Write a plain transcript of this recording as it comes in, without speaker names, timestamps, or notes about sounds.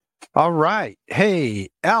All right.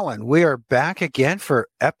 Hey, Alan, we are back again for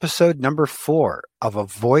episode number 4 of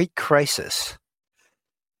Avoid Crisis.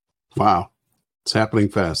 Wow. It's happening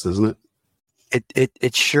fast, isn't it?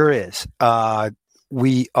 It sure is.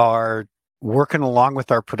 We are working along with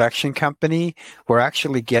our production company. We're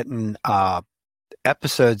actually getting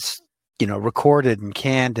episodes, recorded and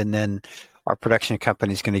canned, and then our production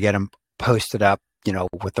company is going to get them posted up,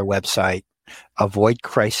 with their website,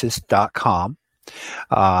 avoidcrisis.com.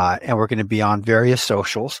 And we're going to be on various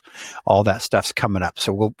socials. All that stuff's coming up.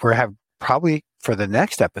 So we'll have probably for the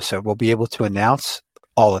next episode, we'll be able to announce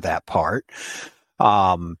all of that part.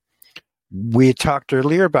 We talked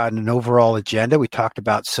earlier about an overall agenda. We talked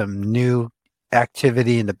about some new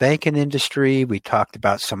activity in the banking industry. We talked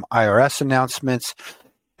about some IRS announcements.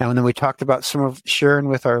 And then we talked about some of sharing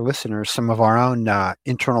with our listeners some of our own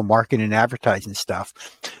internal marketing and advertising stuff.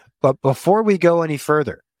 But before we go any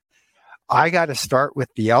further, I got to start with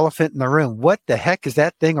the elephant in the room. What the heck is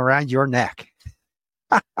that thing around your neck?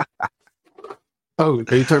 Oh,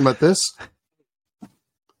 are you talking about this?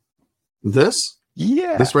 This?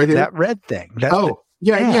 Yeah. This right here? That red thing. Yeah.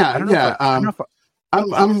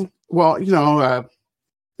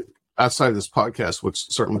 Outside of this podcast, which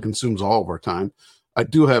certainly consumes all of our time, I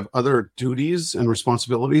do have other duties and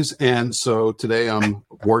responsibilities. And so today I'm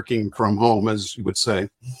working from home, as you would say.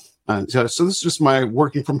 So this is just my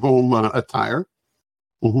working from home attire.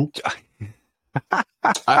 Mm-hmm.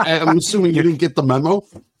 I'm assuming you didn't get the memo.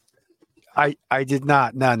 I did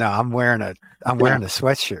not. No. I'm wearing a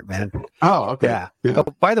sweatshirt, man. Oh, okay. Yeah. Oh,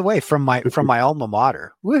 by the way, from my alma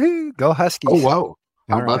mater. Woohoo! Go Huskies! Oh, wow.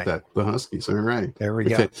 How about that? The Huskies. All right. There we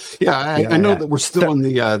go. Yeah, I know that we're still in the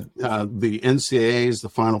NCAAs, the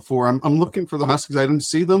Final Four. I'm looking for the Huskies. I didn't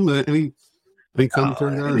see them. Any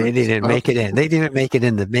commentary there? They didn't make it in. They didn't make it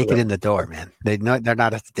in the door, man. They're not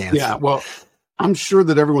at the dance. Yeah, well, I'm sure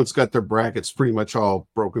that everyone's got their brackets pretty much all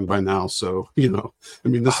broken by now. So,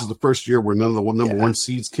 this is the first year where none of the number one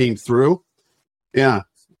seeds came through. Yeah,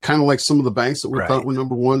 kind of like some of the banks that we thought were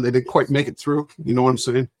number one. They didn't quite make it through. You know what I'm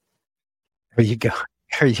saying? There you go.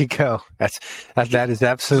 That is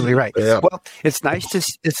absolutely right. Yeah. Well, it's nice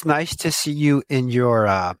to see you in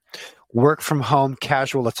your work from home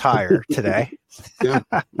casual attire today. Yeah.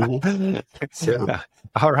 Mm-hmm. Yeah.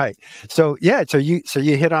 All right. So you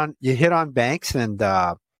hit on banks and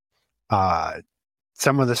some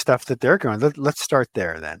of the stuff that they're going. Let's start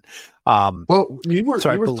there then. Well, you were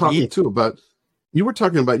talking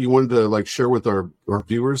about you wanted to share with our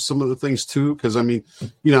viewers some of the things too, because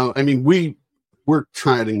we're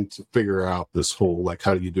trying to figure out this whole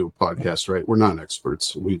how do you do a podcast, right? We're not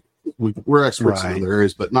experts. We're experts in other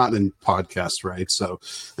areas, but not in podcasts, right? So,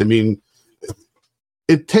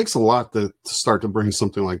 it takes a lot to start to bring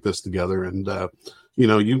something like this together. And,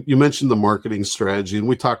 you mentioned the marketing strategy, and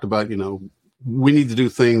we talked about, we need to do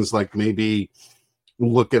things like maybe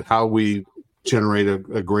look at how we generate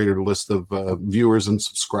a greater list of viewers and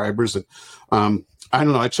subscribers. And I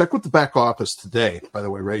don't know. I checked with the back office today, by the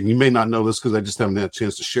way, right? And you may not know this because I just haven't had a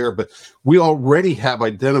chance to share, but we already have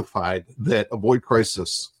identified that Avoid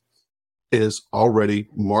Crisis is already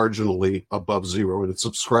marginally above zero in its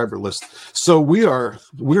subscriber list. So we are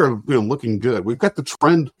looking good. We've got the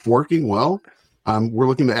trend working well. We're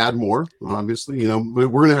looking to add more, obviously. We're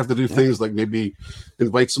going to have to do things like maybe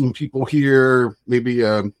invite some people here, maybe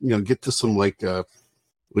get to some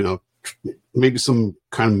maybe some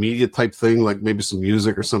kind of media type thing, like maybe some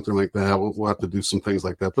music or something like that. We'll have to do some things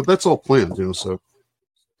like that, but that's all planned, So.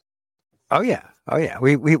 Oh yeah.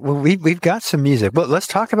 We've got some music. But let's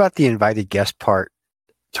talk about the invited guest part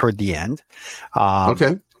toward the end.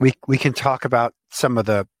 Okay. We can talk about some of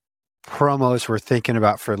the promos we're thinking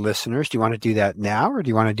about for listeners. Do you want to do that now, or do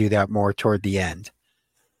you want to do that more toward the end?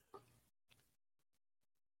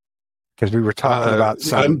 Because we were talking about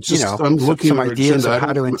some, I'm looking some at ideas agenda. of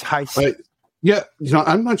how to entice.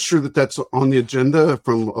 I'm not sure that that's on the agenda.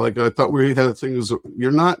 From I thought we had a thing. Is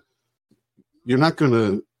you're not going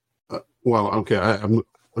to. Well, okay.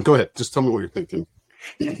 Go ahead. Just tell me what you're thinking.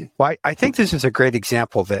 Well, I think this is a great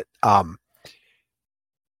example that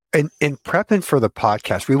in prepping for the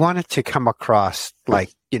podcast, we wanted to come across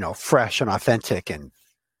fresh and authentic and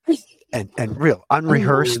real,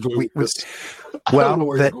 unrehearsed. That's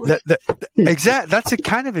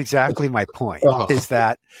exactly my point. Is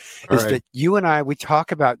that you and I, we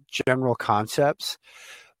talk about general concepts,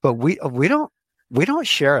 but we don't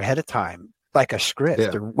share ahead of time like a script.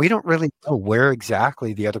 Yeah. We don't really know where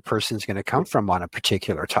exactly the other person's going to come from on a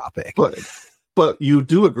particular topic. But you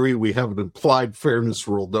do agree we have an implied fairness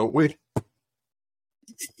rule, don't we?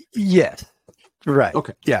 Yes. Right.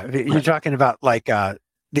 Okay. Yeah. You're talking about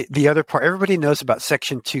the other part, everybody knows about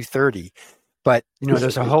Section 230, but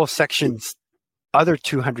there's a whole sections, other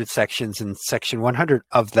 200 sections in Section 100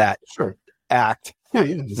 of that act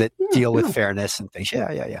that deal with fairness and things.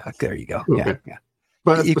 Yeah. There you go. Okay. Yeah.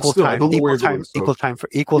 But Equal still, time, I don't know where it goes,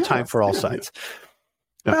 equal time for all sides.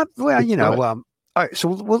 Yeah. All right.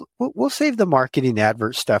 So we'll save the marketing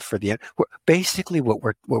advert stuff for the end. Basically, what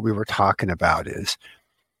we were talking about is,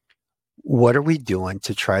 what are we doing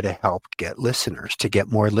to try to help get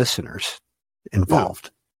more listeners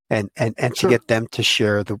involved, and to get them to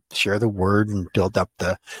share the word and build up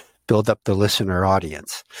the listener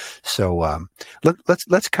audience. So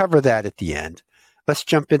let's cover that at the end. Let's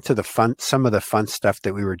jump into some of the fun stuff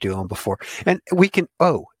that we were doing before, and we can.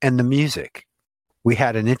 And the music. We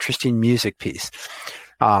had an interesting music piece.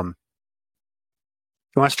 You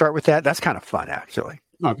want to start with that? That's kind of fun, actually.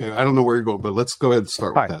 Okay, I don't know where you're going, but let's go ahead and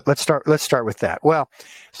start with that. Let's start with that. Well,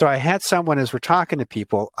 so I had someone, as we're talking to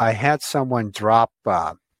people, I had someone drop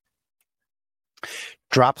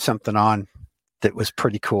something on that was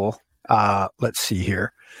pretty cool. Let's see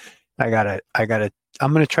here. I'm going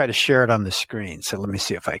to try to share it on the screen. So let me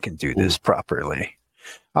see if I can do this properly.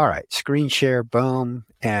 All right, screen share, boom,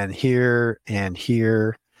 and here, and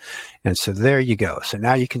here. And so there you go. So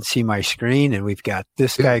now you can see my screen, and we've got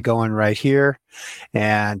this guy going right here.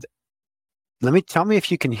 And tell me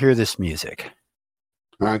if you can hear this music.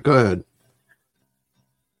 All right, go ahead.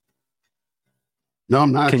 No,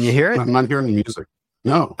 I'm not. Can you hear it? I'm not hearing the music.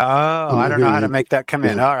 No. Oh, I don't know how to make that come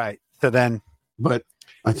in. All right. So then. But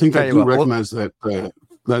I think I do recognize that.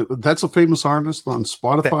 That's a famous artist on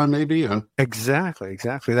Spotify, maybe. Exactly.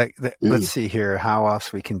 Let's see here how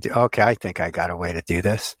else we can do. Okay, I think I got a way to do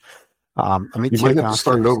this. Let me. You might have to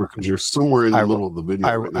start it over because you're somewhere in the middle of the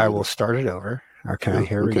video. I will start it over. Okay,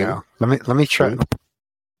 here we go. Let me try. Okay.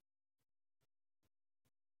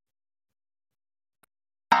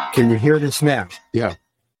 Can you hear this now? Yeah.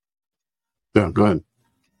 Yeah. Go ahead.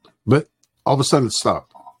 But all of a sudden it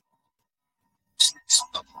stopped.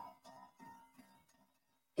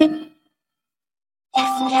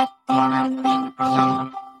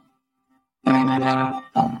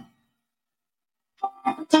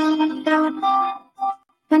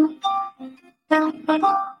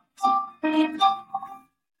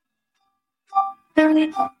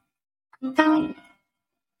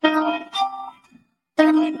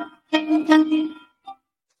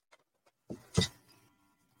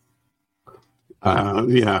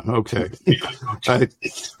 Yeah. Okay.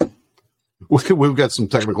 We've got some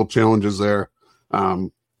technical challenges there.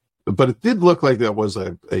 But it did look like that was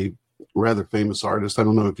a rather famous artist. I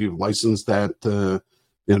don't know if you've licensed that,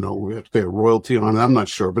 we have to pay a royalty on it. I'm not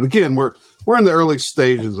sure. But again, we're in the early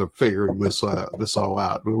stages of figuring this all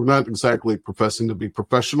out. We're not exactly professing to be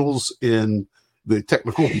professionals in the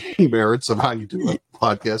technical merits of how you do a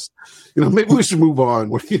podcast. Maybe we should move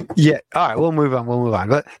on. Yeah. All right. We'll move on.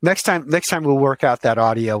 But next time we'll work out that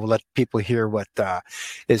audio. We'll let people hear what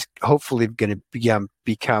is hopefully going to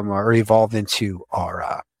become or evolve into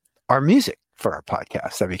our music for our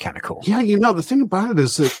podcast. That'd be kind of cool. Yeah. The thing about it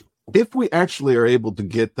is that if we actually are able to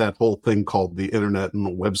get that whole thing called the internet and the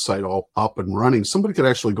website all up and running, somebody could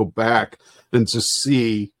actually go back and just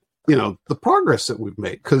see the progress that we've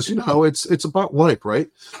made, because it's about life, right?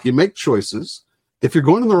 You make choices. If you're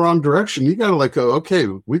going in the wrong direction, you gotta go, okay,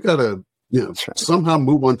 we gotta somehow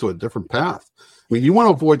move on to a different path. I mean, you want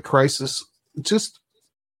to avoid crisis, just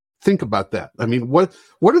think about that. I mean, what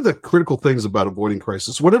are the critical things about avoiding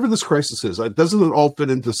crisis? Whatever this crisis is, doesn't it all fit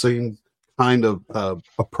into the same kind of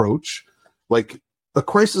approach? Like, a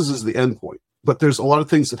crisis is the end point, but there's a lot of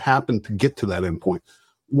things that happen to get to that end point.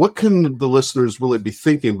 What can the listeners really be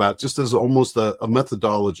thinking about, just as almost a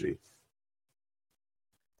methodology?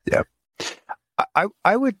 Yeah,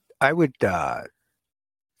 I would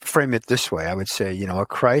frame it this way. I would say, a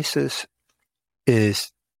crisis is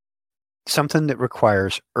something that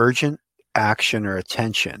requires urgent action or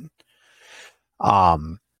attention,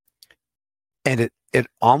 and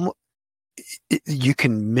you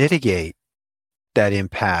can mitigate that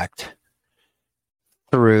impact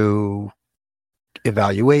through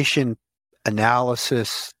evaluation,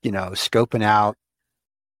 analysis, scoping out,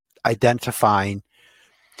 identifying.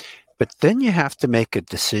 But then you have to make a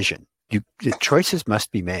decision. The choices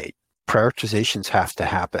must be made. Prioritizations have to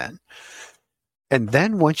happen. And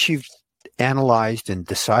then once you've analyzed and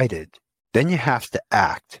decided, then you have to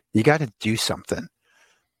act. You got to do something.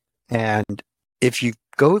 And if you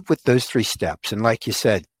go with those three steps, and like you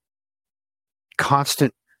said,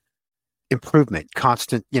 constant improvement,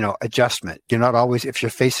 constant, adjustment. You're not always, if you're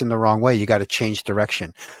facing the wrong way, you got to change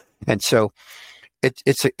direction. And so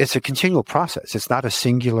it's a continual process. It's not a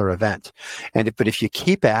singular event. But if you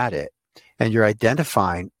keep at it and you're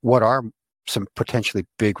identifying what are some potentially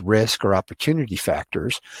big risk or opportunity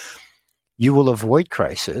factors, you will avoid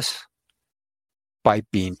crisis by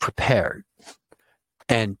being prepared.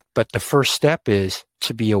 But the first step is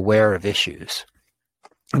to be aware of issues.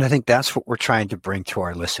 And I think that's what we're trying to bring to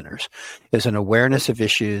our listeners, is an awareness of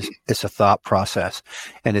issues. It's a thought process,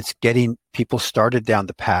 and it's getting people started down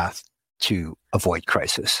the path to avoid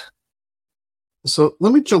crisis. So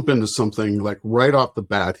let me jump into something like right off the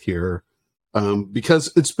bat here,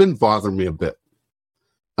 because it's been bothering me a bit.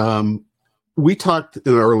 We talked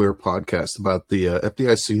in an earlier podcast about the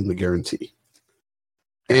FDIC and the guarantee.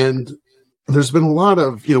 And there's been a lot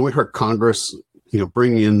of, we heard Congress,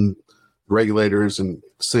 bringing in regulators and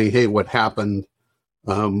saying, hey, what happened?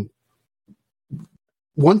 One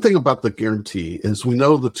thing about the guarantee is we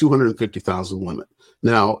know the 250,000 limit.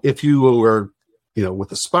 Now, if you were,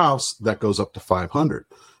 with a spouse, that goes up to 500.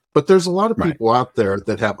 But there's a lot of people out there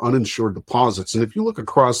that have uninsured deposits. And if you look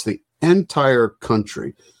across the entire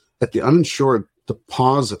country at the uninsured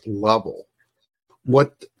deposit level,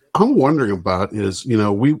 what I'm wondering about is,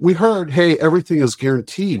 we heard, hey, everything is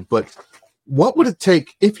guaranteed, but what would it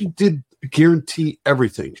take if you did guarantee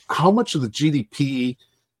everything? How much of the GDP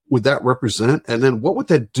would that represent? And then what would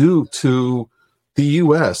that do to the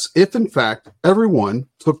U.S. if, in fact, everyone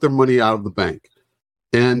took their money out of the bank?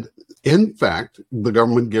 And, in fact, the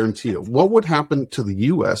government guaranteed it. What would happen to the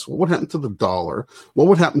U.S.? What would happen to the dollar? What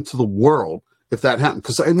would happen to the world if that happened?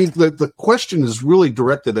 Because, the question is really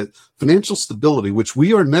directed at financial stability, which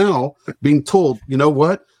we are now being told,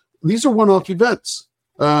 what? These are one-off events.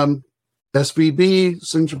 SVB,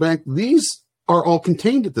 Signature Bank, these are all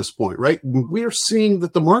contained at this point, right? We are seeing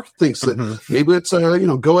that the market thinks that maybe it's,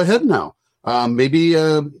 go ahead now. Maybe,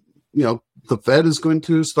 the Fed is going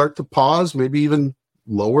to start to pause, maybe even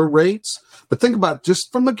lower rates. But think about,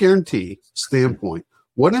 just from a guarantee standpoint,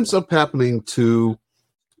 what ends up happening to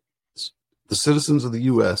the citizens of the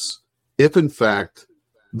U.S. if, in fact,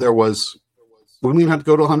 there was, we don't even have to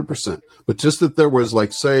go to 100%, but just that there was,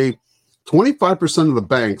 like, say, 25% of the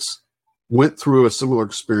banks went through a similar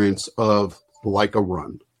experience of like a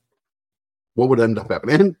run. What would end up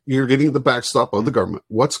happening? And you're getting the backstop of the government.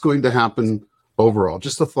 What's going to happen overall?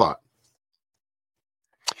 Just a thought.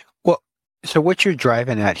 Well, so what you're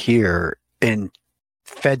driving at here in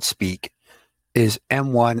Fed speak is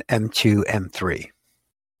M1, M2, M3,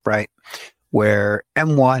 right? Where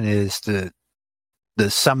M1 is the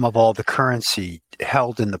sum of all the currency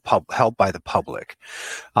held by the public.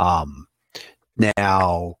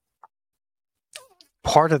 Now,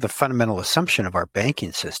 part of the fundamental assumption of our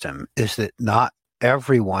banking system is that not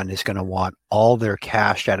everyone is going to want all their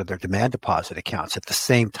cash out of their demand deposit accounts at the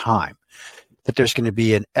same time. That there's going to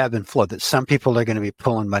be an ebb and flow, that some people are going to be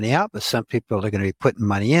pulling money out, but some people are going to be putting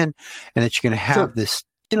money in, and that you're going to have this,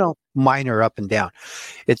 minor up and down.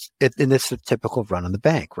 And it's the typical run on the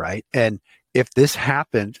bank, right? And if this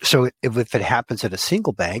happened, so if it happens at a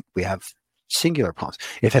single bank, we have singular problems.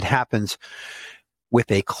 If it happens with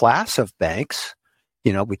a class of banks,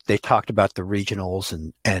 they talked about the regionals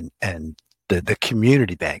and the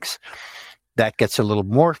community banks. That gets a little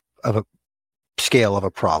more of a scale of a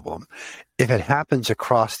problem. If it happens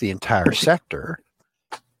across the entire sector,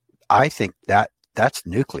 I think that's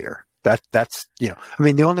nuclear. That's the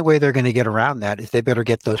only way they're going to get around that is they better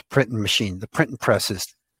get those printing machines, the printing presses,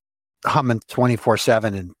 humming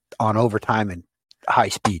 24/7 and on overtime and high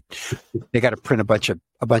speed. They got to print a bunch of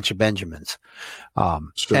Benjamins.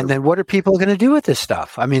 Sure. And then what are people going to do with this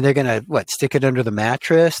stuff? They're going to stick it under the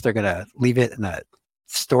mattress? They're going to leave it in a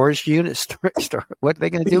storage unit? What are they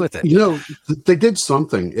going to do with it? They did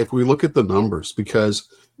something. If we look at the numbers, because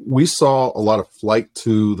we saw a lot of flight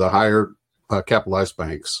to the higher capitalized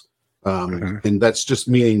banks. And that's just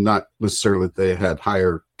meaning not necessarily that they had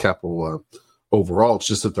higher capital overall. It's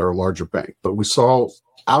just that they're a larger bank. But we saw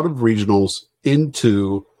out of regionals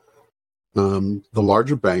into the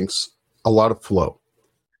larger banks a lot of flow.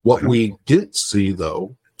 What we didn't see,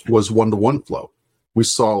 though, was one-to-one flow. We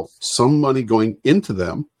saw some money going into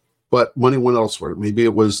them, but money went elsewhere. Maybe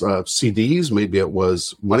it was CDs, maybe it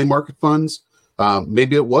was money market funds,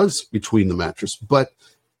 maybe it was between the mattress. But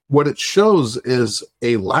what it shows is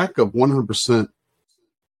a lack of 100%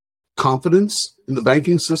 confidence in the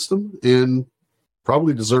banking system, and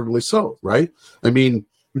probably deservedly so, right?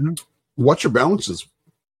 Watch your balances.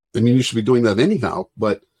 You should be doing that anyhow,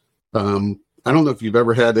 but I don't know if you've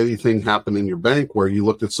ever had anything happen in your bank where you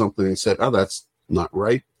looked at something and said, oh, that's not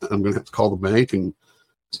right. I'm going to have to call the bank, and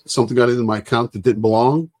something got into my account that didn't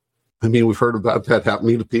belong. I mean, we've heard about that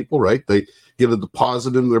happening to people, right? They get a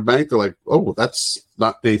deposit in their bank. They're like, oh, that's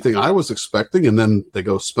not anything I was expecting. And then they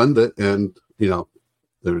go spend it. And,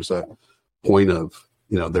 there's a point of,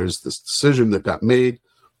 there's this decision that got made,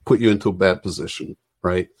 put you into a bad position,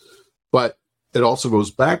 right? But it also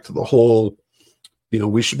goes back to the whole,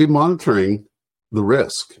 we should be monitoring the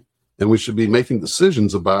risk, and we should be making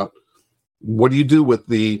decisions about what do you do with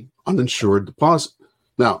the uninsured deposit.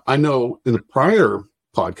 Now, I know in a prior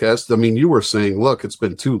podcast, I mean, you were saying, look, it's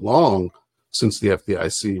been too long since the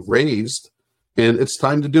FDIC raised, and it's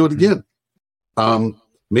time to do it again.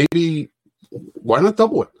 Maybe why not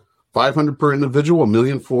double it? 500 per individual, $1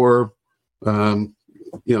 million for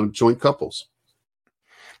joint couples.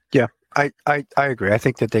 Yeah, I agree. I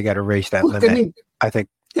think that they got to raise that limit.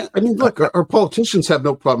 Look, our politicians have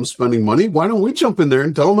no problem spending money. Why don't we jump in there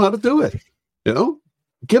and tell them how to do it?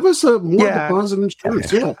 Give us a more deposit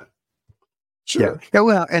insurance. Yeah. Sure. Yeah.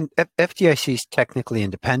 Well, and FDIC is technically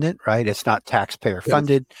independent, right? It's not taxpayer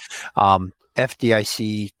funded.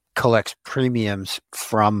 FDIC collects premiums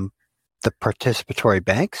from the participatory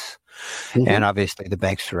banks. Mm-hmm. And obviously the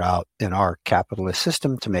banks are out in our capitalist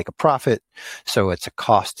system to make a profit. So it's a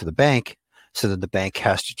cost to the bank. So that the bank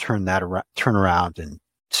has to turn around and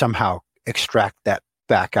somehow extract that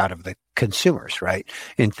back out of the consumers, right?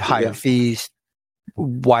 In higher fees,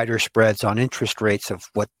 wider spreads on interest rates of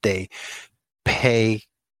what they pay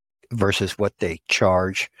versus what they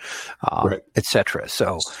charge, et cetera.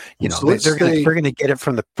 So, they're going to get it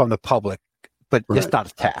from the public, but just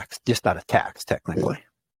not a tax technically.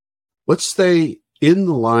 Let's stay in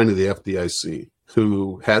the line of the FDIC,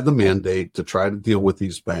 who had the mandate to try to deal with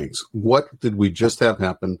these banks. What did we just have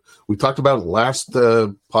happen? We talked about it last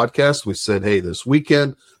podcast. We said, hey, this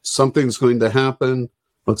weekend, something's going to happen.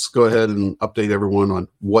 Let's go ahead and update everyone on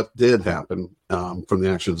what did happen from the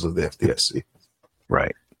actions of the FDIC.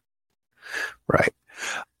 Right.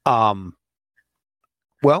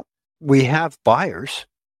 Well, we have buyers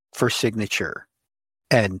for Signature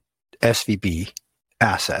and SVB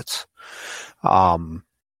assets.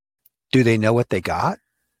 Do they know what they got?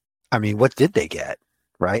 I mean, what did they get,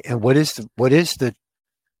 right? And what is the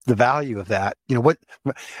value of that?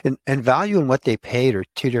 And value and what they paid are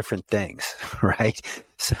two different things, right?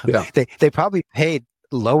 So they probably paid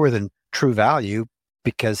lower than true value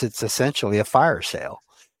because it's essentially a fire sale,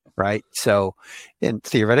 right? So, and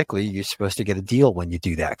theoretically, you're supposed to get a deal when you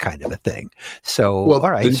do that kind of a thing. So,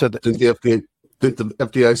 all right. Did the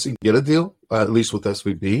FDIC get a deal, at least with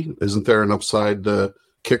SVB? Isn't there an upside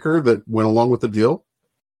kicker that went along with the deal?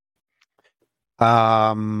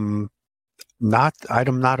 I'm not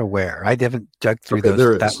aware. I haven't dug through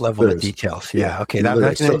that level of details. Yeah. Okay. I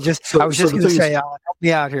was just going to say, help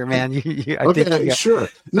me out here, man. Sure.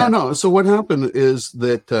 No. So what happened is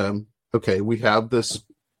that, we have this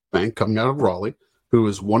bank coming out of Raleigh who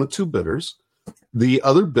is one of two bidders. The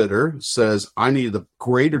other bidder says, I need a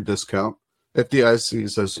greater discount. FDIC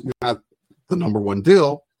says, you're not the number one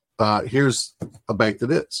deal. Here's a bank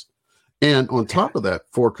that is. And on top of that,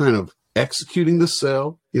 for kind of executing the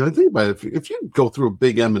sale, think about it. If you go through a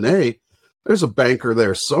big M&A, there's a banker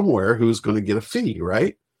there somewhere who's going to get a fee,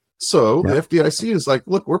 right? So the FDIC is like,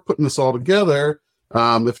 look, we're putting this all together.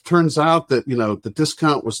 If it turns out that, the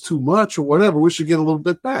discount was too much or whatever, we should get a little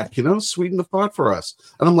bit back, sweeten the pot for us.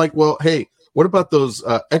 And I'm like, well, hey, what about those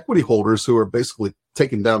equity holders who are basically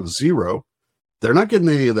taken down to zero? They're not getting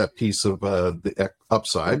any of that piece of the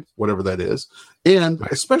upside, whatever that is. And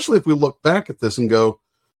especially if we look back at this and go,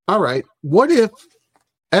 all right, what if,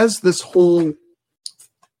 as this whole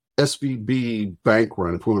SVB bank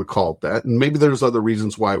run, if we want to call it that, and maybe there's other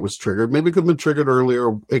reasons why it was triggered. Maybe it could have been triggered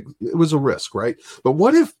earlier. It was a risk, right? But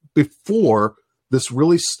what if before this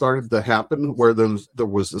really started to happen, where there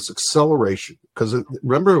was this acceleration? Because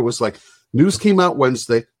remember, it was like news came out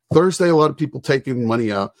Wednesday. Thursday, a lot of people taking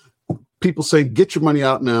money out. People saying, get your money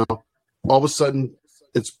out now. All of a sudden,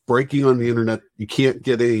 it's breaking on the internet. You can't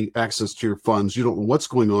get any access to your funds. You don't know what's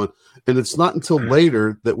going on. And it's not until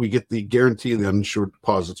later that we get the guarantee of the uninsured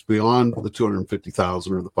deposits beyond the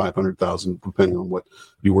 $250,000 or the $500,000, depending on what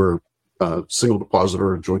you were, single deposit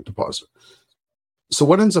or a joint deposit. So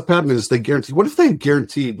what ends up happening is they guarantee. What if they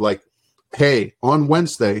guaranteed, like, hey, on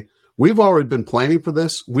Wednesday, we've already been planning for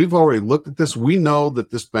this. We've already looked at this. We know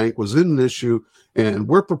that this bank was in an issue, and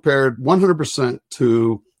we're prepared 100%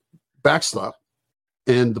 to backstop.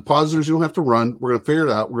 And depositors, you don't have to run. We're going to figure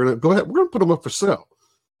it out. We're going to go ahead. We're going to put them up for sale,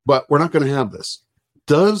 but we're not going to have this.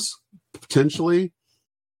 Does potentially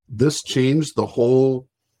this change the whole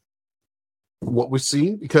what we've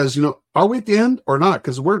seen? Because, are we at the end or not?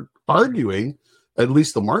 Because we're arguing, at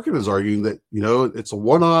least the market is arguing that, it's a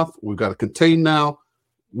one-off. We've got to contain now.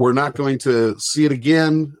 we're not going to see it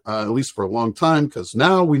again, at least for a long time, because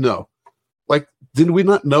now we know. Like, did we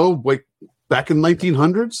not know, like, back in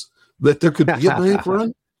 1900s that there could be a bank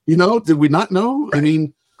run? Did we not know? Right. I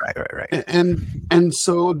mean, right. And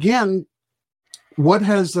so again, what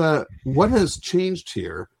has changed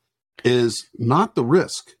here is not the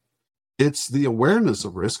risk. It's the awareness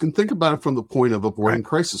of risk. And think about it from the point of avoiding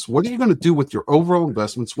crisis. What are you going to do with your overall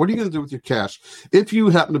investments? What are you going to do with your cash if you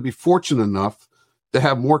happen to be fortunate enough to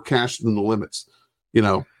have more cash than the limits? What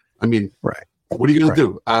are you going to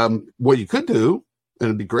do? What you could do, and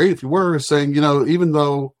it'd be great if you were, is saying, even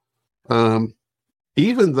though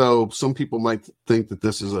some people might think that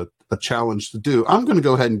this is a challenge to do, I'm going to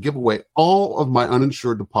go ahead and give away all of my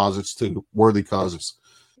uninsured deposits to worthy causes.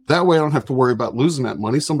 That way I don't have to worry about losing that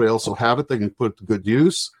money. Somebody else will have it. They can put it to good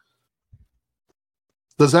use.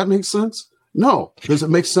 Does that make sense? No. Does it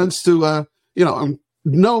make sense to,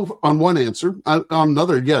 no on one answer. On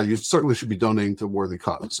another, yeah, you certainly should be donating to worthy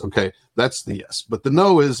causes. Okay, that's the yes. But the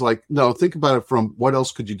no is like, no, think about it from what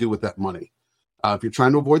else could you do with that money? If you're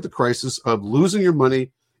trying to avoid the crisis of losing your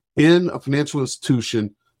money in a financial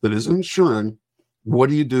institution that is insuring, what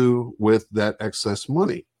do you do with that excess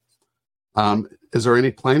money? Is there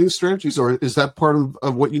any planning strategies, or is that part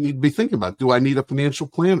of what you need to be thinking about? Do I need a financial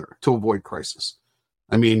planner to avoid crisis?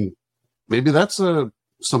 I mean, maybe that's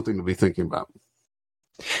something to be thinking about.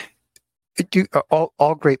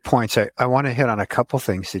 All great points. I want to hit on a couple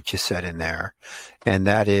things that you said in there, and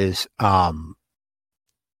that is,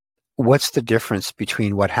 what's the difference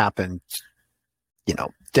between what happened,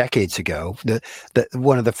 decades ago, the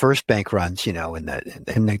one of the first bank runs, during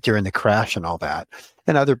the crash and all that,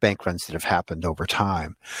 and other bank runs that have happened over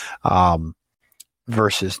time,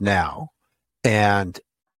 versus now. And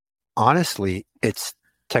honestly, it's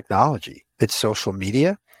technology, it's social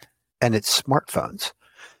media, and it's smartphones.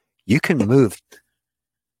 You can move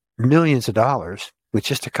millions of dollars with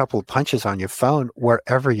just a couple of punches on your phone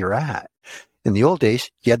wherever you're at. In the old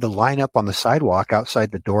days, you had to line up on the sidewalk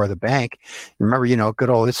outside the door of the bank. Remember,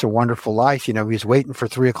 good old It's a Wonderful Life. He was waiting for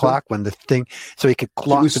 3:00 when the thing, so he could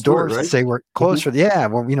lock the doors and say, "We're closed for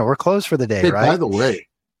we're closed for the day." Hey, right?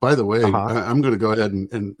 By the way, I'm going to go ahead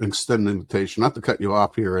and extend an invitation, not to cut you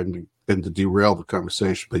off here and to derail the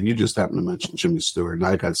conversation, but you just happened to mention Jimmy Stewart, and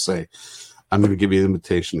I got to say, I'm going to give you an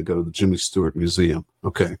invitation to go to the Jimmy Stewart Museum.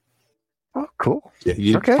 Okay. Oh, cool. Yeah,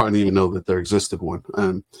 you probably didn't even know that there existed one.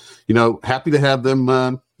 Happy to have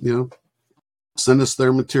them, send us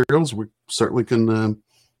their materials. We certainly can,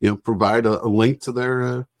 provide a link to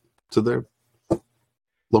their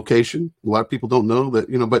location. A lot of people don't know that,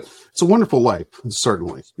 but it's a wonderful life,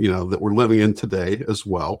 certainly, that we're living in today as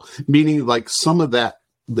well. Meaning, like, some of that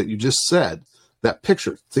you just said, that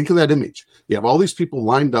picture, think of that image. You have all these people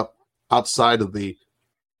lined up outside of the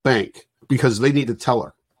bank because they need a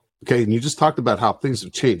teller. Okay, and you just talked about how things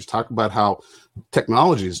have changed. Talk about how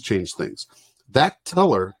technology has changed things. That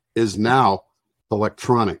teller is now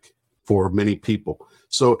electronic for many people.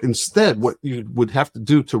 So instead, what you would have to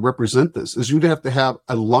do to represent this is you'd have to have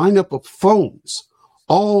a lineup of phones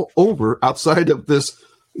all over outside of this,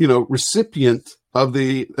 recipient of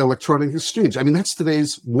the electronic exchange. I mean, that's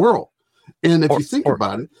today's world. And if you think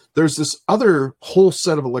about it, there's this other whole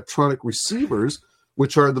set of electronic receivers,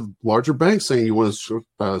 which are the larger banks saying, you want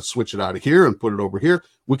to switch it out of here and put it over here.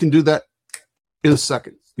 We can do that in a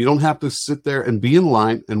second. You don't have to sit there and be in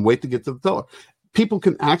line and wait to get to the teller. People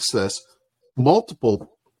can access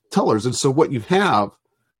multiple tellers. And so what you have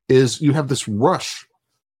is you have this rush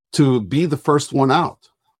to be the first one out.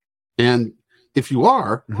 And if you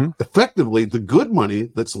are, effectively, the good money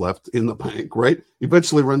that's left in the bank, right,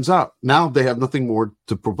 eventually runs out. Now they have nothing more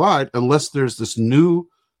to provide unless there's this new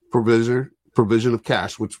provision of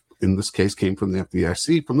cash, which in this case came from the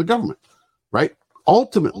FDIC, from the government, right?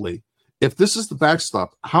 Ultimately, if this is the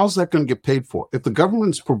backstop, how's that going to get paid for? If the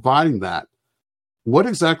government's providing that, what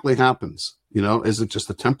exactly happens? Is it just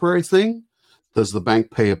a temporary thing? Does the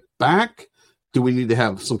bank pay it back? Do we need to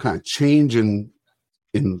have some kind of change in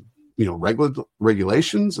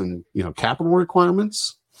regulations and, capital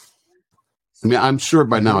requirements? I mean, I'm sure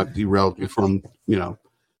by now I've derailed you from,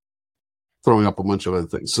 throwing up a bunch of other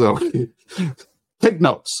things. So take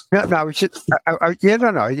notes. Yeah, no, we should.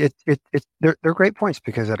 They're great points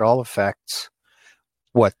because it all affects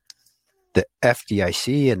what the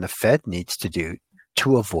FDIC and the Fed needs to do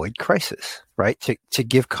to avoid crisis, right? To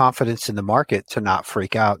give confidence in the market to not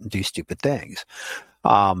freak out and do stupid things.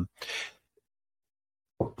 Part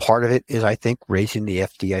of it is, I think, raising the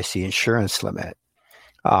FDIC insurance limit.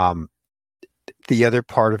 The other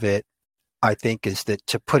part of it, I think, is that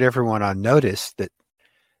to put everyone on notice that,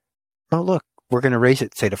 oh, look, we're going to raise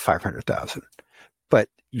it, say, to 500,000. but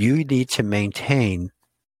you need to maintain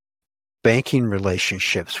banking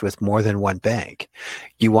relationships with more than one bank.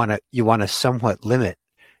 You want to somewhat limit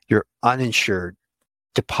your uninsured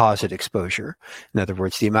deposit exposure. In other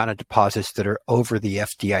words, the amount of deposits that are over the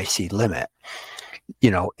FDIC limit.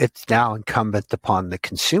 It's now incumbent upon the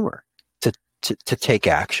consumer to take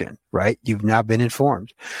action, right? You've now been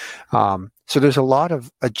informed. So there's a lot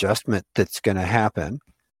of adjustment that's going to happen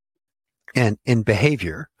and in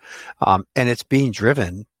behavior, and it's being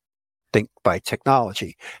driven, think, by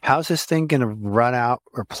technology. How's this thing going to run out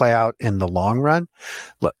or play out in the long run?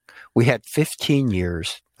 Look, we had 15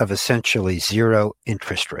 years of essentially zero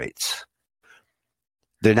interest rates.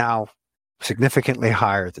 They're now significantly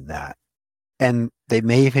higher than that. And they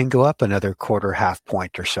may even go up another quarter, half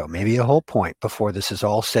point or so, maybe a whole point before this is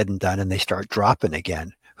all said and done and they start dropping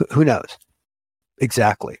again. Who knows?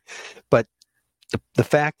 Exactly. But the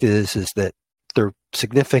fact is that they're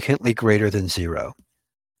significantly greater than zero.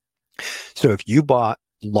 So if you bought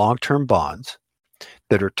long-term bonds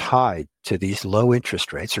that are tied to these low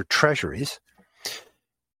interest rates, or treasuries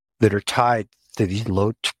that are tied to these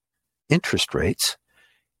low interest rates,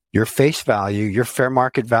 your face value, your fair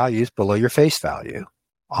market value is below your face value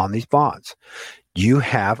on these bonds. You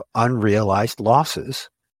have unrealized losses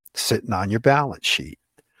sitting on your balance sheet.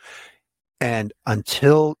 And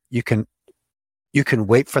until you can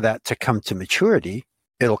wait for that to come to maturity,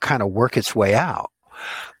 it'll kind of work its way out.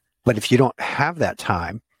 But if you don't have that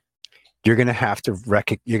time, you're going to have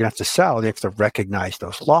to sell. You have to recognize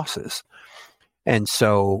those losses. And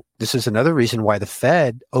so this is another reason why the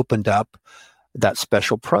Fed opened up that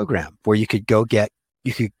special program where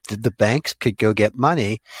the banks could go get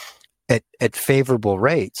money at favorable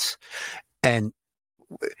rates and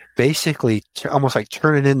basically almost like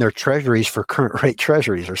turning in their treasuries for current rate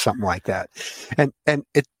treasuries or something like that. And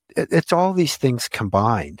it's all these things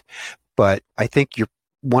combined. But I think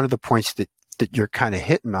one of the points that you're kind of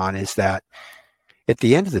hitting on is that at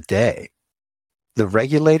the end of the day, the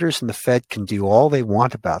regulators and the Fed can do all they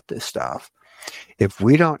want about this stuff. If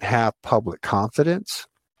we don't have public confidence,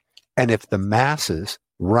 and if the masses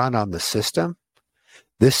run on the system,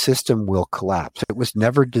 this system will collapse. It was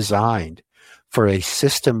never designed for a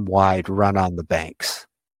system-wide run on the banks,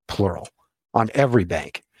 plural, on every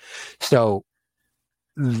bank. So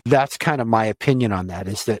that's kind of my opinion on that,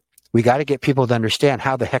 is that we got to get people to understand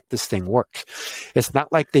how the heck this thing works. It's not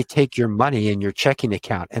like they take your money in your checking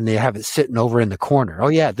account and they have it sitting over in the corner. Oh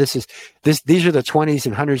yeah, these are the 20s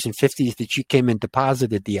and 100s and 50s that you came and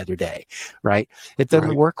deposited the other day, right? It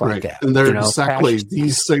doesn't work like that. And they're exactly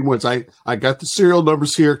these same ones. I got the serial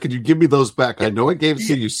numbers here. Could you give me those back? I know I gave it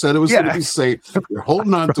to you. You said it was going to be safe. You're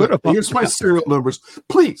holding on to it. Here's my serial numbers.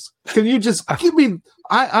 Please, can you just give me?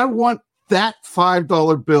 I want that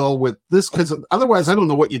 $5 bill with this, because otherwise I don't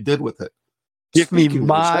know what you did with it. Give me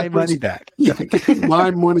my money back. Yeah, give me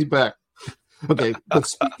my money back. Okay, but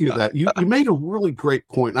speaking of that, you made a really great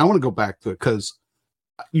point. And I want to go back to it because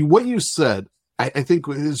what you said, I think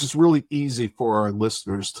is just really easy for our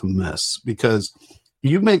listeners to miss, because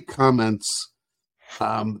you make comments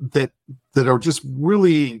that are just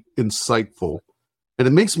really insightful, and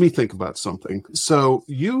it makes me think about something. So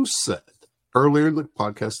you said earlier in the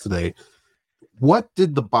podcast today, what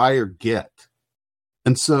did the buyer get?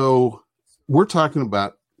 And so we're talking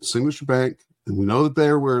about Signature Bank, and we know that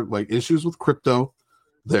there were like issues with crypto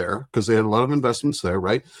there because they had a lot of investments there,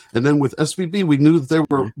 right? And then with SVB, we knew that they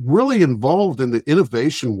were really involved in the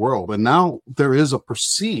innovation world. And now there is a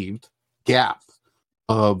perceived gap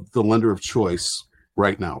of the lender of choice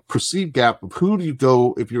right now. Perceived gap of who do you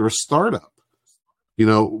go if you're a startup?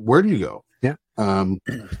 Where do you go? Yeah. And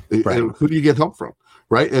who do you get help from?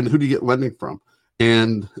 Right. And who do you get lending from?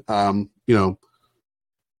 And,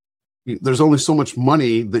 there's only so much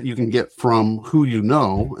money that you can get from who you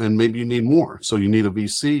know, and maybe you need more. So you need a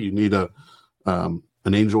VC, you need an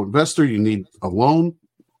angel investor, you need a loan,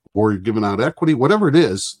 or you're giving out equity, whatever it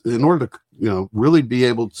is, in order to, really be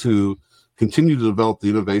able to continue to develop the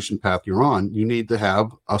innovation path you're on, you need to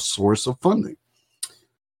have a source of funding.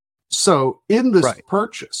 So in this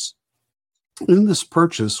purchase,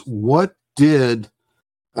 what did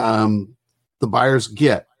the buyers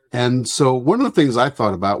get? And so one of the things I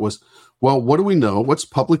thought about was, well, what do we know? What's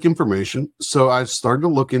public information? So I started to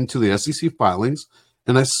look into the SEC filings,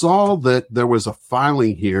 and I saw that there was a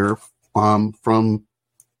filing here from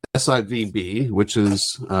SIVB, which is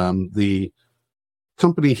the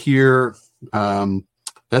company here,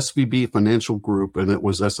 SVB Financial Group, and it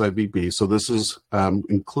was SIVB. So this is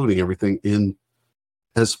including everything in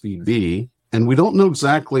SVB. And we don't know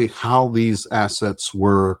exactly how these assets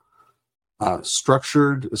were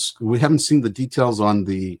structured. We haven't seen the details on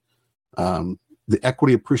the the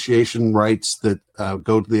equity appreciation rights that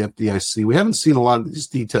go to the FDIC. We haven't seen a lot of these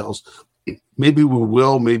details. Maybe we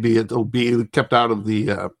will. Maybe it'll be kept out of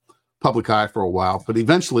the public eye for a while, but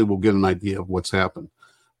eventually we'll get an idea of what's happened.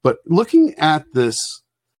 But looking at this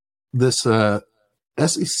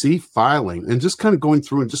SEC filing and just kind of going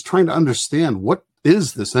through and just trying to understand what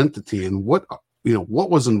is this entity and what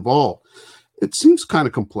was involved, it seems kind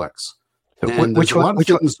of complex. And which one? Are we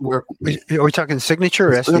talking signature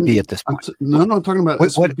or SVB at this point? No, I'm talking about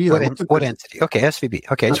SVB. What entity? Okay,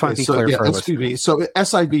 SVB. Okay, I just want to be clear for SVB. So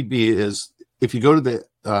SIVB is, if you go to the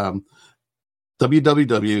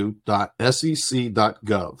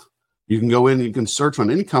www.sec.gov, you can go in and you can search on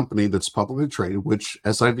any company that's publicly traded, which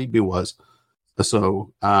SIVB was.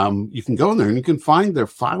 So you can go in there and you can find their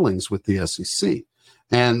filings with the SEC.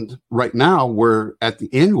 And right now we're at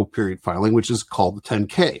the annual period filing, which is called the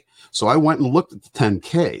 10K. So I went and looked at the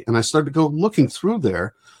 10K and I started to go looking through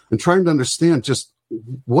there and trying to understand just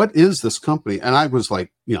what is this company. And I was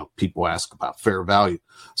like, people ask about fair value.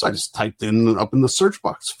 So I just typed up in the search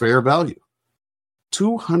box, fair value.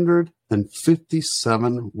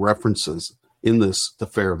 257 references in the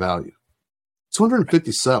fair value.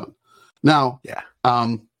 257. Now,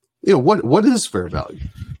 what is fair value?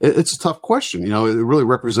 It's a tough question. It really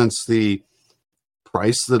represents the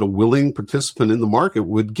price that a willing participant in the market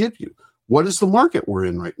would give you. What is the market we're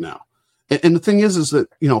in right now? And the thing is that,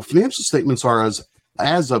 financial statements are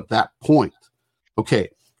as of that point. Okay.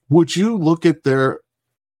 Would you look at their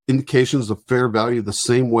indications of fair value the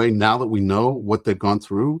same way now that we know what they've gone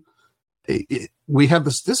through? We have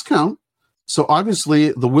this discount. So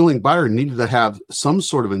obviously the willing buyer needed to have some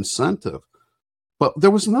sort of incentive. But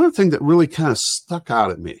there was another thing that really kind of stuck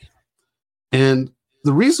out at me. And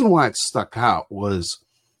the reason why it stuck out was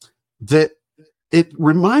that it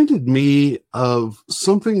reminded me of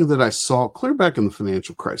something that I saw clear back in the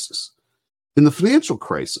financial crisis. In the financial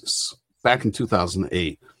crisis, back in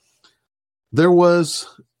 2008, there was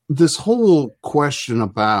this whole question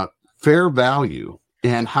about fair value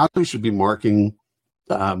and how we should be marking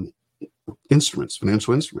financial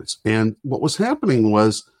instruments. And what was happening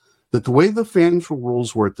was that the way the financial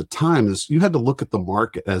rules were at the time is you had to look at the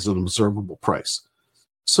market as an observable price.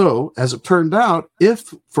 So as it turned out,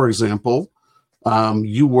 if, for example,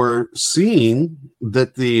 you were seeing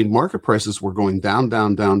that the market prices were going down,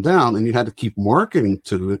 and you had to keep marketing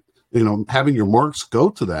to it, having your marks go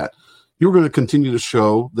to that, you were going to continue to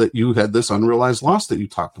show that you had this unrealized loss that you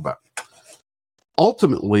talked about.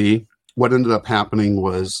 Ultimately, what ended up happening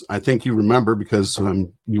was, I think you remember because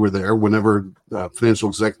you were there, whenever Financial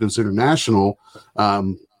Executives International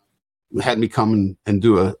had me come and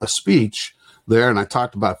do a speech there, and I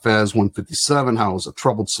talked about FAS 157, how it was a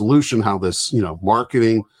troubled solution, how this,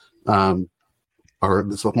 marketing or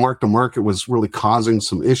this mark-to-market was really causing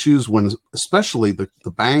some issues when especially the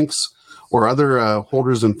banks or other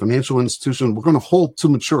holders in financial institutions were going to hold to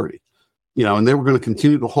maturity, and they were going to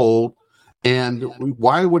continue to hold. And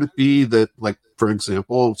why would it be that, like, for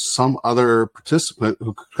example, some other participant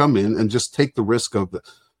who could come in and just take the risk of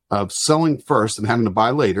selling first and having to buy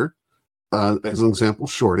later, as an example,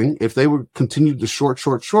 shorting, if they would continue to short,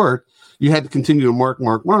 you had to continue to mark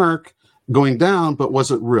going down, but was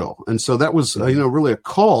it real? And so that was, really a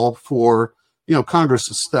call for, Congress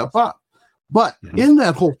to step up. But in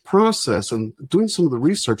that whole process and doing some of the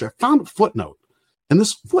research, I found a footnote. And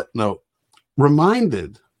this footnote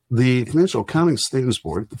reminded the Financial Accounting Standards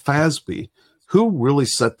Board, the FASB, who really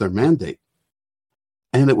set their mandate.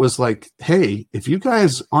 And it was like, hey, if you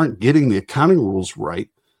guys aren't getting the accounting rules right,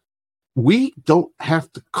 we don't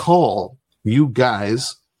have to call you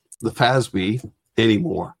guys the FASB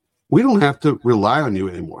anymore. We don't have to rely on you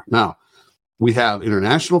anymore. Now, we have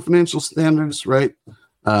international financial standards, right?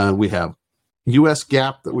 We have U.S.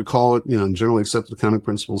 GAAP that we call it, generally accepted accounting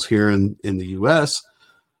principles here in the U.S.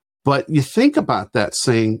 But you think about that,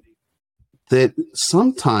 saying that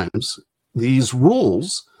sometimes these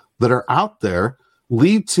rules that are out there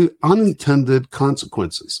lead to unintended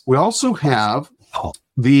consequences. We also have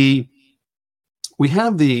the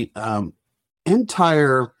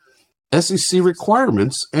entire SEC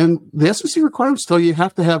requirements, and the SEC requirements tell you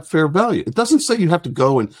have to have fair value. It doesn't say you have to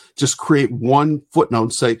go and just create one footnote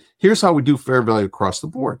and say, here's how we do fair value across the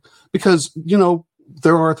board. Because,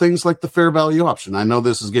 there are things like the fair value option. I know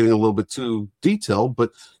this is getting a little bit too detailed,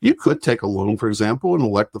 but you could take a loan, for example, and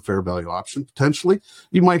elect the fair value option potentially.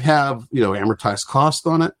 You might have, amortized cost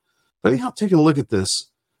on it. But anyhow, taking a look at this,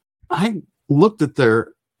 I looked at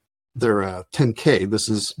their 10K. This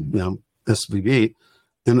is, SVB.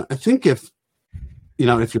 And I think if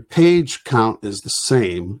your page count is the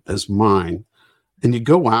same as mine, and you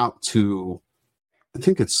go out to, I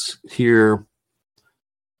think it's here,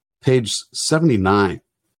 page 79.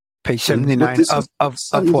 Page 79 of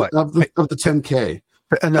what? Of the 10K.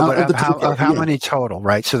 No, but of how many total,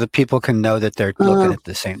 right? So that people can know that they're looking at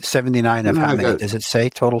the same. 79 of how many? Does it say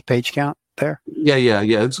total page count there? Yeah.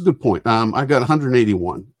 It's a good point. I got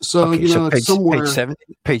 181. So, okay, it's somewhere.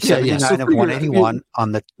 Page 79 of 181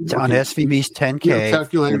 on SVB's 10K.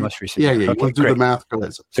 Calculator. Most recent. Yeah. You want to do the math? Go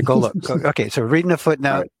ahead. So go look. Okay, so reading the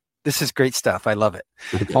footnote. Right. This is great stuff. I love it.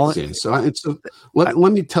 Okay. So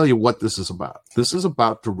let me tell you what this is about. This is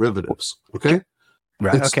about derivatives. Okay.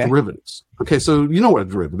 Right. It's derivatives. Okay, so you know what a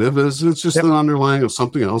derivative is. It's just an underlying of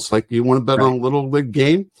something else. Like you want to bet on a little league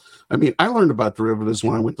game. I mean, I learned about derivatives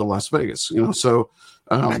when I went to Las Vegas, so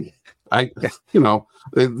the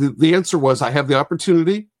answer was I have the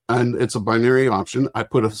opportunity and it's a binary option. I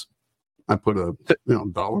put a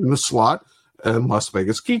dollar in the slot and Las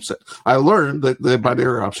Vegas keeps it. I learned that the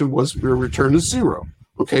binary option was your return is zero.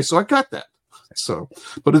 Okay, so I got that. So,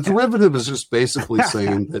 but a derivative is just basically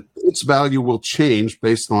saying that its value will change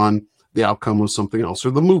based on the outcome of something else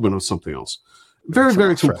or the movement of something else. Very,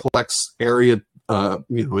 very complex area, in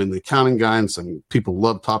the accounting guidance, and people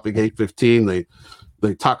love topic 815. They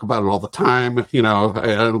talk about it all the time. I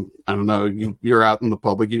don't know. You're out in the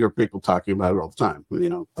public, you hear people talking about it all the time.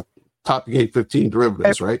 Topic 815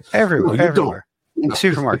 derivatives, right? Everywhere.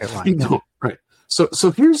 Supermarket line. You don't, right? So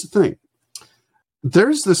here's the thing.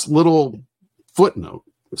 There's this little footnote.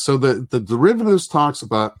 So the derivatives talks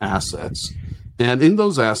about assets, and in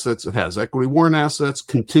those assets it has equity warrant assets,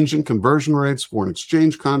 contingent conversion rates, foreign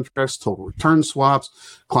exchange contracts, total return swaps,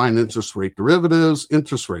 client interest rate derivatives,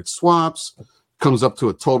 interest rate swaps, comes up to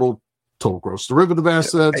a total gross derivative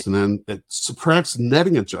assets, and then it subtracts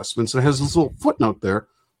netting adjustments. It has this little footnote there,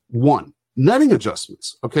 1. Netting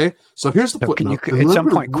adjustments. Okay, so here's the footnote. Can you, at some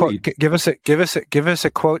point, give us a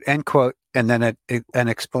quote, end quote, and then an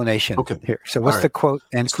explanation. Okay. Here. So what's the quote,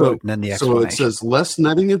 end quote, and then the explanation? So it says less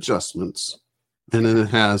netting adjustments, and then it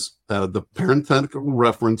has the parenthetical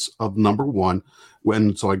reference of number 1.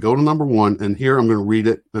 So I go to number 1, and here I'm going to read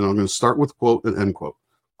it, and I'm going to start with quote and end quote.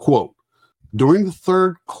 Quote: during the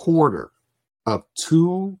third quarter of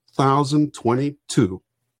 2022.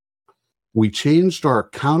 We changed our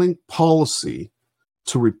accounting policy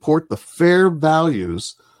to report the fair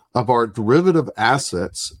values of our derivative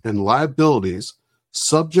assets and liabilities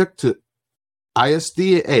subject to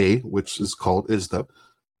ISDA, which is called ISDA.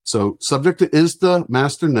 So subject to ISDA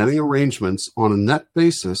master netting arrangements on a net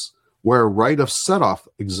basis where a right of set-off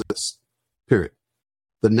exists, period.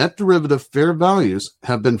 The net derivative fair values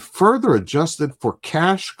have been further adjusted for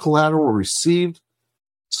cash collateral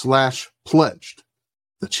received/pledged.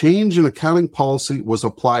 The change in accounting policy was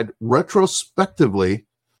applied retrospectively,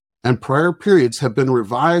 and prior periods have been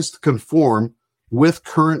revised to conform with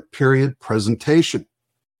current period presentation.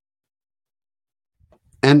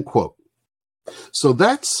 End quote. So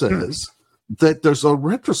that says that there's a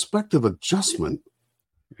retrospective adjustment.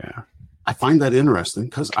 Yeah. I find that interesting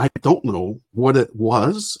because I don't know what it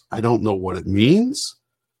was. I don't know what it means.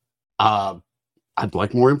 I'd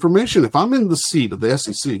like more information. If I'm in the seat of the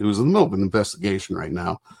SEC, who's in the middle of an investigation right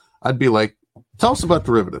now, I'd be like, tell us about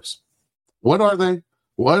derivatives. What are they?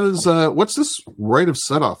 What's this right of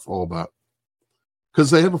set-off all about?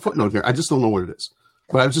 Because they have a footnote here. I just don't know what it is.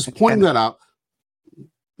 But I was just pointing that out.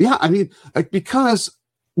 Yeah, I mean, because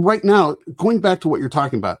right now, going back to what you're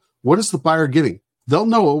talking about, what is the buyer getting? They'll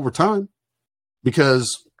know over time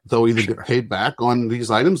because they'll either get paid back on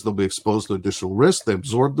these items, they'll be exposed to additional risk, they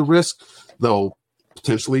absorb the risk, they'll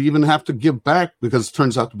potentially even have to give back because it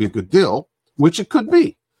turns out to be a good deal, which it could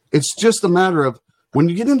be. It's just a matter of when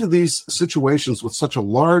you get into these situations with such a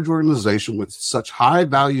large organization with such high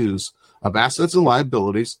values of assets and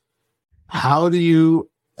liabilities, how do you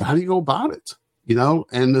go about it?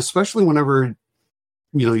 And especially whenever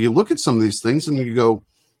you look at some of these things and you go,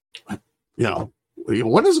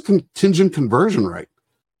 what is a contingent conversion rate?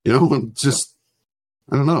 Just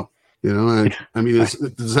I don't know. I mean,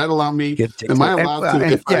 does that allow me? Am I allowed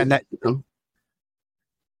to?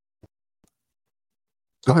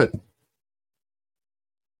 Go ahead.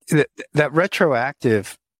 That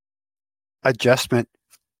retroactive adjustment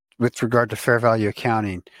with regard to fair value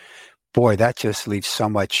accounting, boy, that just leaves so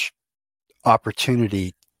much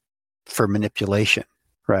opportunity for manipulation,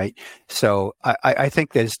 right? So I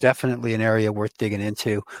think that it's definitely an area worth digging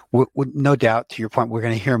into. No doubt, to your point, we're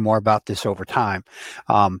going to hear more about this over time.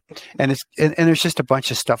 And there's just a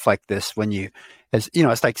bunch of stuff like this when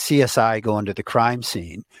it's like CSI going to the crime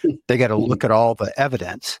scene. They got to look at all the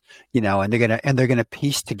evidence, and they're gonna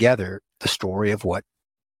piece together the story of what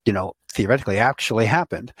theoretically actually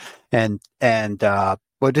happened. And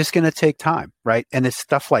Well, it's going to take time, right? And it's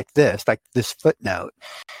stuff like this footnote,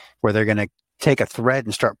 where they're going to take a thread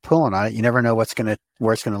and start pulling on it. You never know where it's going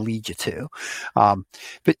to lead you to.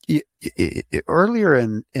 But earlier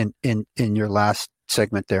in your last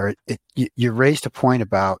segment there, you raised a point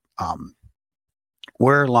about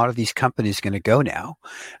where a lot of these companies are going to go now,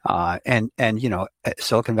 and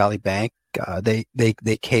Silicon Valley Bank, they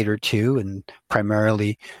cater to and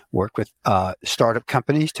primarily work with startup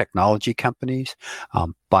companies, technology companies,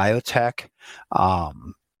 biotech,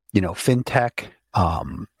 fintech,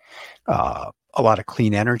 a lot of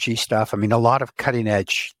clean energy stuff. I mean, a lot of cutting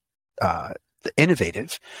edge,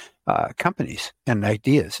 innovative companies and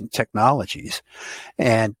ideas and technologies.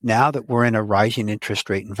 And now that we're in a rising interest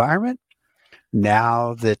rate environment,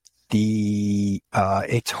 now that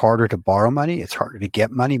it's harder to borrow money, it's harder to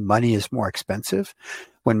get money. Money is more expensive.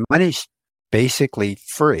 When money's basically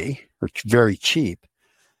free or very cheap,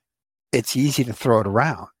 it's easy to throw it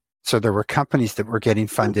around. So there were companies that were getting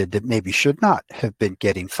funded that maybe should not have been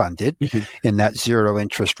getting funded in that zero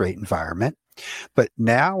interest rate environment. But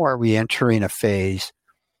now are we entering a phase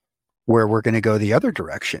where we're going to go the other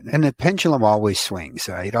direction? And the pendulum always swings.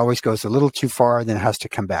 It always goes a little too far, then has to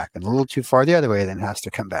come back, and a little too far the other way, then has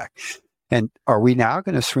to come back. And are we now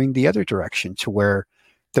going to swing the other direction to where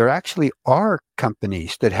there actually are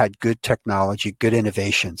companies that had good technology, good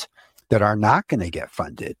innovations that are not going to get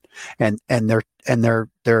funded, and their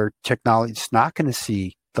technology is not going to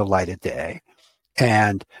see the light of day,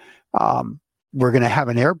 and we're going to have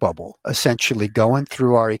an air bubble essentially going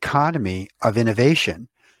through our economy of innovation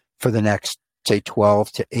for the next, say,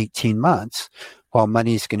 12 to 18 months, while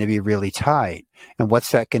money is going to be really tight. And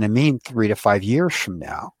what's that going to mean 3 to 5 years from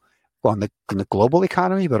now? Well, in the global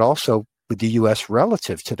economy, but also with the U.S.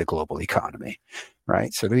 relative to the global economy,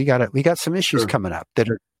 right? So we got some issues coming up that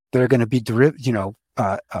are going to be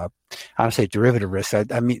I don't say derivative risks.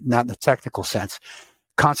 I mean, not in the technical sense,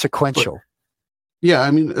 consequential. Yeah,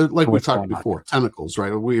 I mean, like we talked before, tentacles,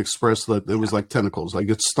 right? We expressed that it was like tentacles.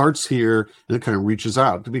 Like it starts here and it kind of reaches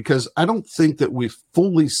out, because I don't think that we've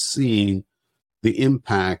fully seen the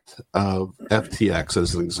impact of FTX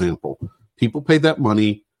as an example. People paid that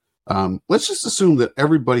money. Let's just assume that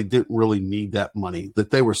everybody didn't really need that money,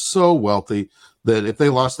 that they were so wealthy that if they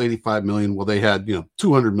lost 85 million, well, they had,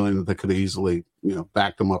 200 million that they could easily,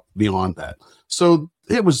 back them up beyond that. So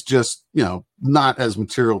it was just, not as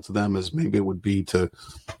material to them as maybe it would be to,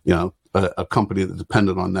 a company that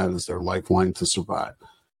depended on that as their lifeline to survive.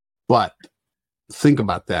 But think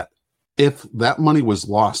about that. If that money was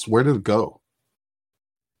lost, where did it go?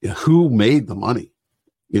 Who made the money?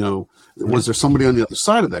 Was there somebody on the other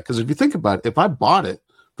side of that? Because if you think about it, if I bought it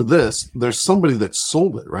for this, there's somebody that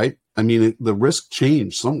sold it, right? I mean, the risk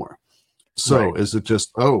changed somewhere. So is it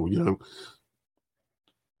just,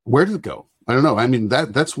 where did it go? I don't know. I mean,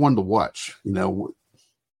 that's one to watch.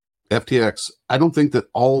 FTX, I don't think that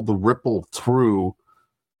all the ripple through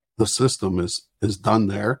the system is done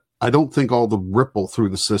there. I don't think all the ripple through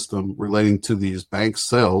the system relating to these bank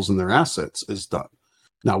sales and their assets is done.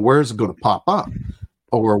 Now, where is it going to pop up?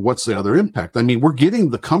 Or what's the other impact? I mean, we're getting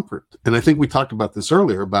the comfort. And I think we talked about this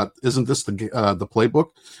earlier about, isn't this the playbook?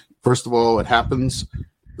 First of all, it happens.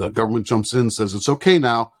 The government jumps in, says, it's okay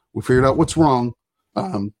now. We figured out what's wrong.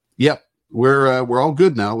 Yep, we're all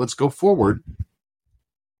good now. Let's go forward.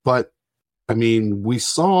 But, I mean, we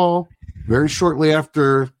saw very shortly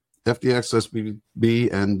after FTX,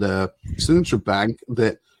 SVB, and Signature Bank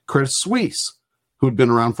that Credit Suisse, who'd been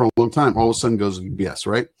around for a long time, all of a sudden goes to UBS,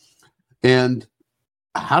 right? And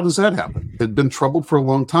how does that happen? It had been troubled for a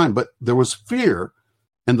long time, but there was fear,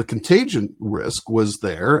 and the contagion risk was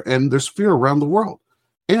there, and there's fear around the world.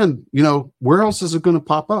 And, where else is it going to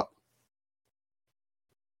pop up?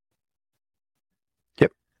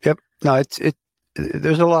 Yep. No,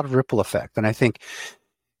 there's a lot of ripple effect, and I think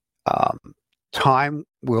time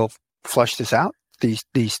will flush this out.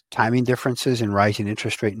 These timing differences in rising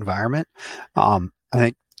interest rate environment. I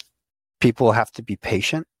think people have to be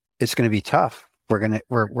patient. It's going to be tough.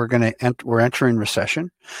 We're entering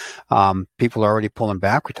recession. People are already pulling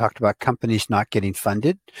back. We talked about companies not getting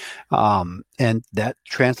funded, and that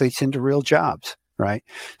translates into real jobs, right?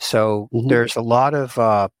 So there's a lot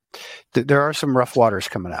of there are some rough waters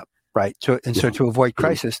coming up, right? So to avoid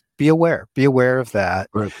crisis, be aware of that,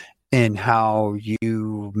 right, in how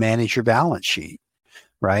you manage your balance sheet,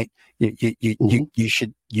 right? You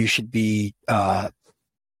should be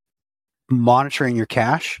monitoring your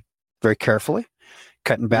cash very carefully,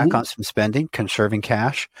 cutting back on some spending, conserving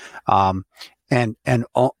cash, and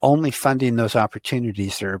only funding those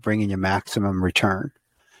opportunities that are bringing you maximum return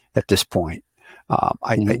at this point.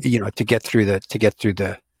 To get through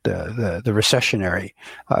recessionary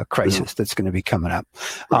crisis that's going to be coming up.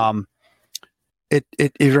 It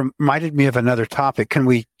reminded me of another topic. Can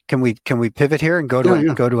we pivot here and go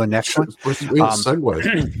to a next one?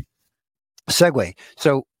 Segue.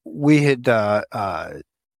 So we had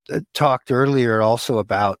talked earlier also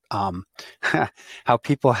about how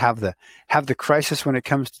people have the crisis when it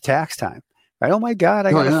comes to tax time. Right? Oh my God,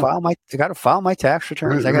 I got to file my tax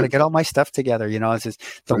returns. I got to get all my stuff together. It's just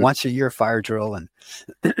the once a year fire drill, and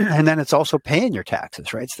then it's also paying your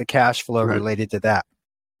taxes. Right? It's the cash flow related to that.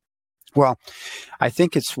 Well, I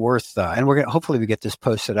think it's worth, and we're gonna hopefully we get this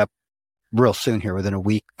posted up real soon here within a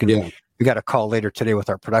week. We got a call later today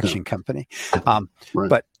with our production company,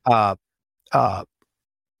 but the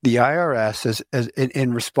IRS is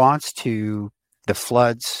in response to the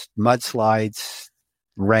floods, mudslides,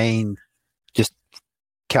 rain. Just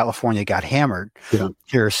California got hammered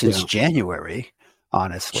here since January,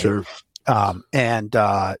 honestly. Sure. So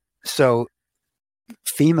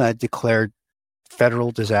FEMA declared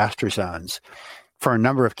federal disaster zones for a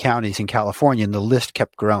number of counties in California, and the list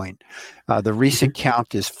kept growing. The recent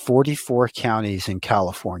count is 44 counties in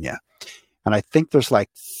California. And I think there's like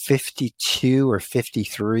 52 or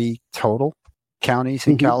 53 total counties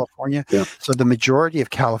in California. Yeah. So the majority of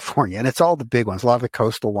California, and it's all the big ones, a lot of the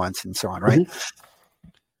coastal ones and so on, right?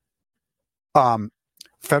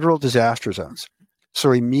 Federal disaster zones.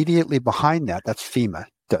 So immediately behind that, that's FEMA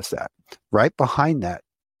does that. Right behind that,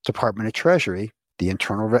 Department of Treasury,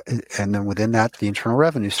 and then within that, the Internal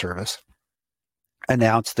Revenue Service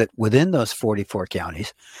announced that within those 44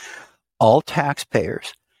 counties, all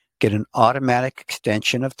taxpayers get an automatic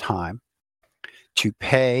extension of time to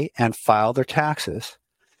pay and file their taxes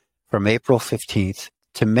from April 15th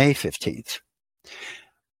to May 15th.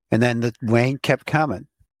 And then the rain kept coming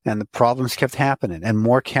and the problems kept happening and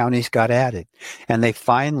more counties got added. And they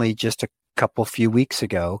finally, just a few weeks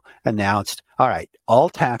ago, announced, all right, all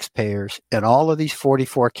taxpayers in all of these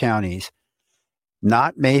 44 counties,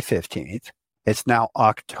 not May 15th, it's now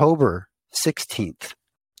October 16th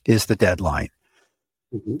is the deadline.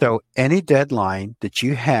 So any deadline that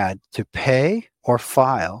you had to pay or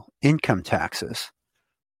file income taxes,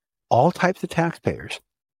 all types of taxpayers,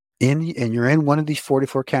 and you're in one of these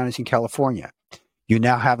 44 counties in California, you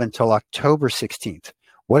now have until October 16th.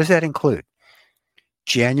 What does that include?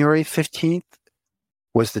 January 15th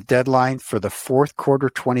was the deadline for the fourth quarter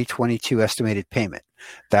 2022 estimated payment.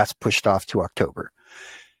 That's pushed off to October.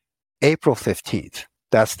 April 15th,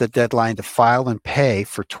 that's the deadline to file and pay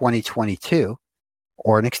for 2022.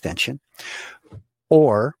 Or an extension,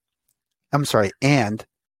 and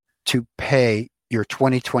to pay your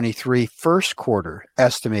 2023 first quarter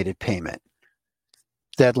estimated payment.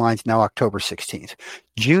 Deadline's now October 16th.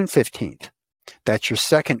 June 15th, that's your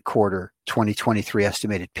second quarter 2023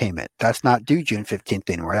 estimated payment. That's not due June 15th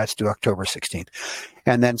anymore. That's due October 16th.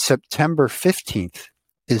 And then September 15th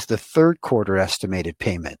is the third quarter estimated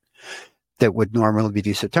payment that would normally be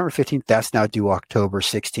due September 15th. That's now due October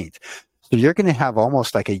 16th. So you're going to have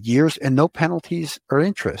almost like a year's and no penalties or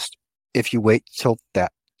interest if you wait till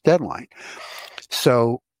that deadline.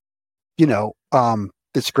 So,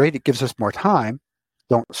 it's great. It gives us more time.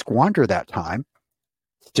 Don't squander that time.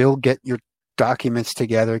 Still get your documents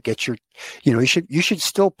together. Get your, you should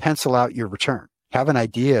still pencil out your return. Have an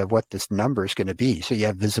idea of what this number is going to be, so you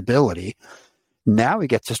have visibility. Now we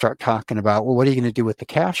get to start talking about, well, what are you going to do with the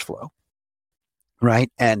cash flow, right?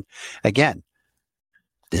 And again,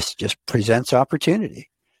 this just presents opportunity.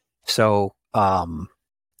 So,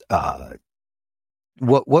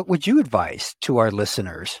 what would you advise to our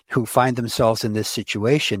listeners who find themselves in this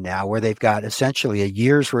situation now, where they've got essentially a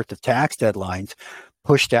year's worth of tax deadlines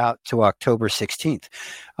pushed out to October 16th,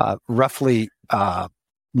 roughly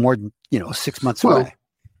more than 6 months away?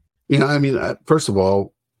 First of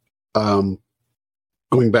all,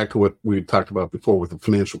 going back to what we talked about before with a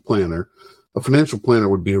financial planner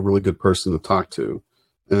would be a really good person to talk to.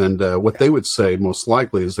 And what they would say most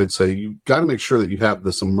likely is they'd say, you got to make sure that you have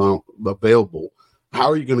this amount available. How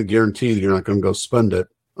are you going to guarantee that you're not going to go spend it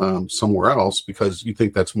somewhere else because you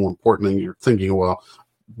think that's more important than you're thinking, well,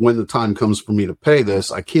 when the time comes for me to pay this,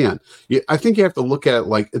 I can't. I think you have to look at it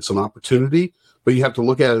like it's an opportunity, but you have to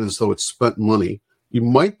look at it as though it's spent money. You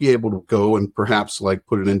might be able to go and perhaps like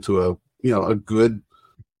put it into a good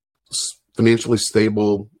financially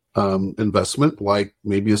stable investment, like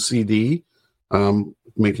maybe a CD,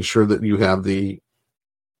 making sure that you have the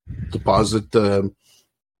deposit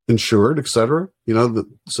insured, et cetera,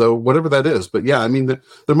 so whatever that is. But yeah,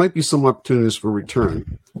 there might be some opportunities for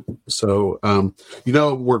return. So,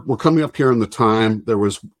 we're coming up here on the time. There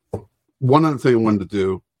was one other thing I wanted to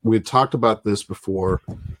do we had talked about this before,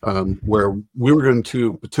 where we were going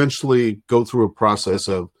to potentially go through a process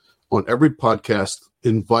of, on every podcast,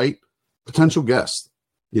 invite potential guests,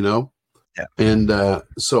 Yeah. And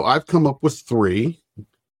so I've come up with 3.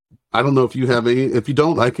 I don't know if you have any. If you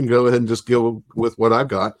don't, I can go ahead and just go with what I've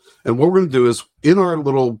got. And what we're going to do is, in our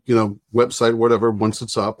little, website, whatever, once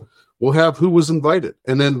it's up, we'll have who was invited.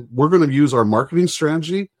 And then we're going to use our marketing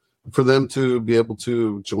strategy for them to be able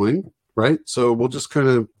to join, right? So we'll just kind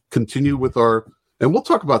of continue with and we'll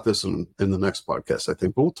talk about this in the next podcast, I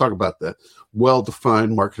think, but we'll talk about that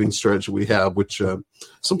well-defined marketing strategy we have, which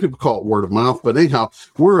some people call it word of mouth. But anyhow,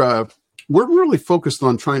 we're really focused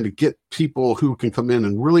on trying to get people who can come in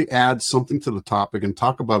and really add something to the topic and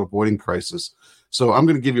talk about avoiding crisis. So I'm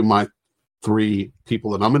going to give you my 3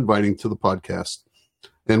 people that I'm inviting to the podcast.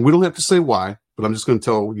 And we don't have to say why, but I'm just going to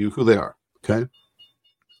tell you who they are, okay?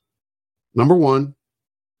 Number 1,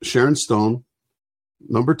 Sharon Stone.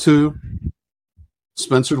 Number 2,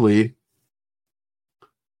 Spencer Lee.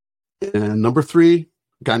 And number 3, a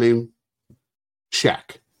guy named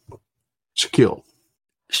Shaquille.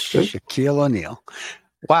 Okay. Shaquille O'Neal.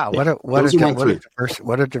 Wow, Yeah. what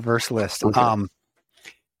a diverse list. Okay.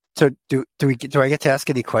 So do I get to ask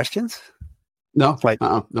any questions? No,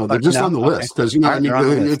 no, they're just on the list because they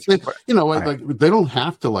don't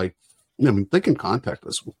have to they can contact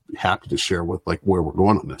us. We're happy to share with where we're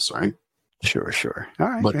going on this, right? Sure. All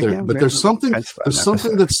right, but there's something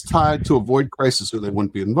that's tied to avoid crisis, or they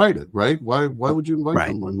wouldn't be invited, right? Why would you invite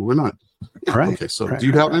them when we're not? Yeah, right. Okay, so do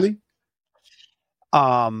you have any?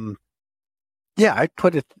 Yeah, I'd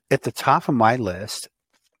put it at the top of my list.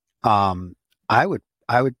 I would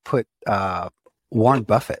put Warren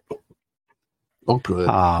Buffett. Oh, good.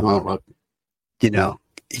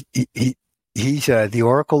 He's the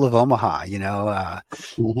Oracle of Omaha.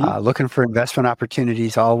 Looking for investment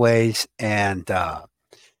opportunities always, and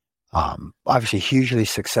obviously hugely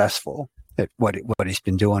successful at what he's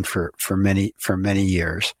been doing for many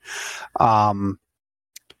years.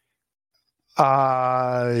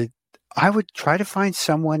 I would try to find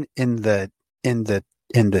someone in the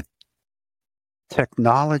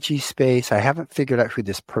technology space. I haven't figured out who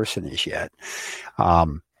this person is yet,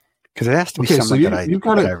 because it has to be someone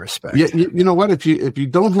that I respect. Yeah, you know what? If you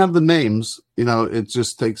don't have the names, it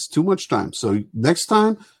just takes too much time. So next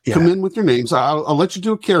time, come in with your names. I'll let you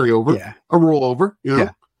do a carryover, a rollover.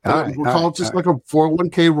 All right, we'll call it just like a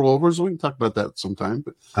 401k rollover. So we can talk about that sometime.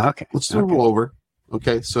 But okay, let's do a rollover.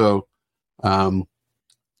 Okay, so.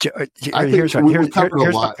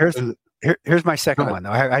 Here's my second one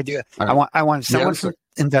though. I want someone from the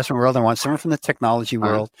investment world. I want someone from the technology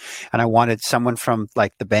world, and I wanted someone from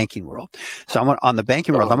the banking world. So on the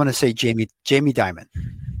banking world, I'm going to say Jamie Dimon.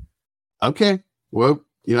 Okay. Well,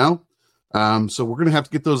 so we're going to have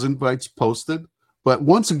to get those invites posted. But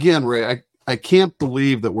once again, Ray, I can't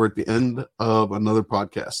believe that we're at the end of another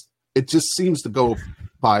podcast. It just seems to go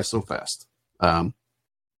by so fast.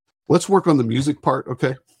 Let's work on the music part,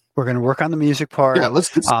 okay? We're going to work on the music part. Yeah,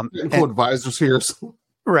 let's get some technical advisors here.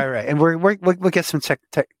 Right, and we'll get some tech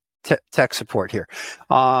support here.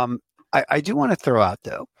 I do want to throw out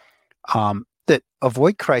though that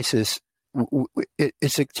avoid crisis.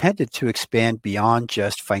 It's intended to expand beyond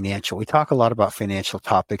just financial. We talk a lot about financial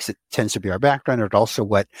topics. It tends to be our background, and also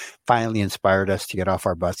what finally inspired us to get off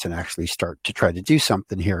our butts and actually start to try to do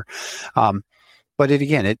something here. But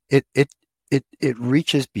it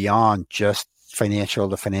reaches beyond just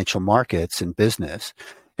the financial markets and business,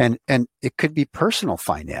 and it could be personal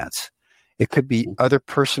finance. It could be other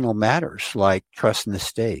personal matters like trust and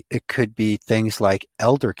estate. It could be things like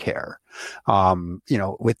elder care,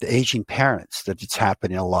 with the aging parents, that it's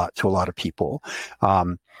happening to a lot of people.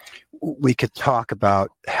 We could talk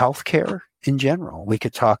about healthcare in general. We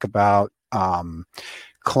could talk about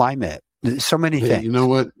climate. So many things. You know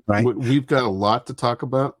what? Right? We've got a lot to talk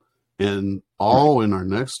about. And in our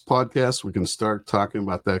next podcast, we can start talking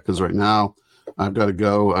about that, because right now I've got to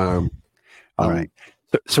go. All right.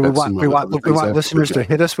 So we want listeners to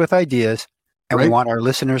hit us with ideas, and we want our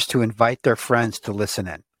listeners to invite their friends to listen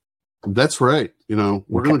in. That's right.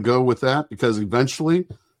 We're going to go with that, because eventually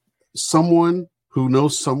someone who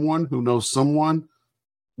knows someone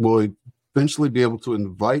will eventually be able to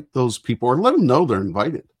invite those people, or let them know they're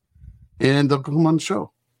invited, and they'll come on the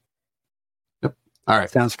show. All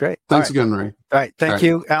right. Sounds great. Thanks again, Ray. All right. Thank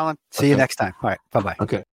you, Alan. See you next time. All right. Bye-bye.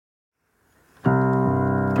 Okay.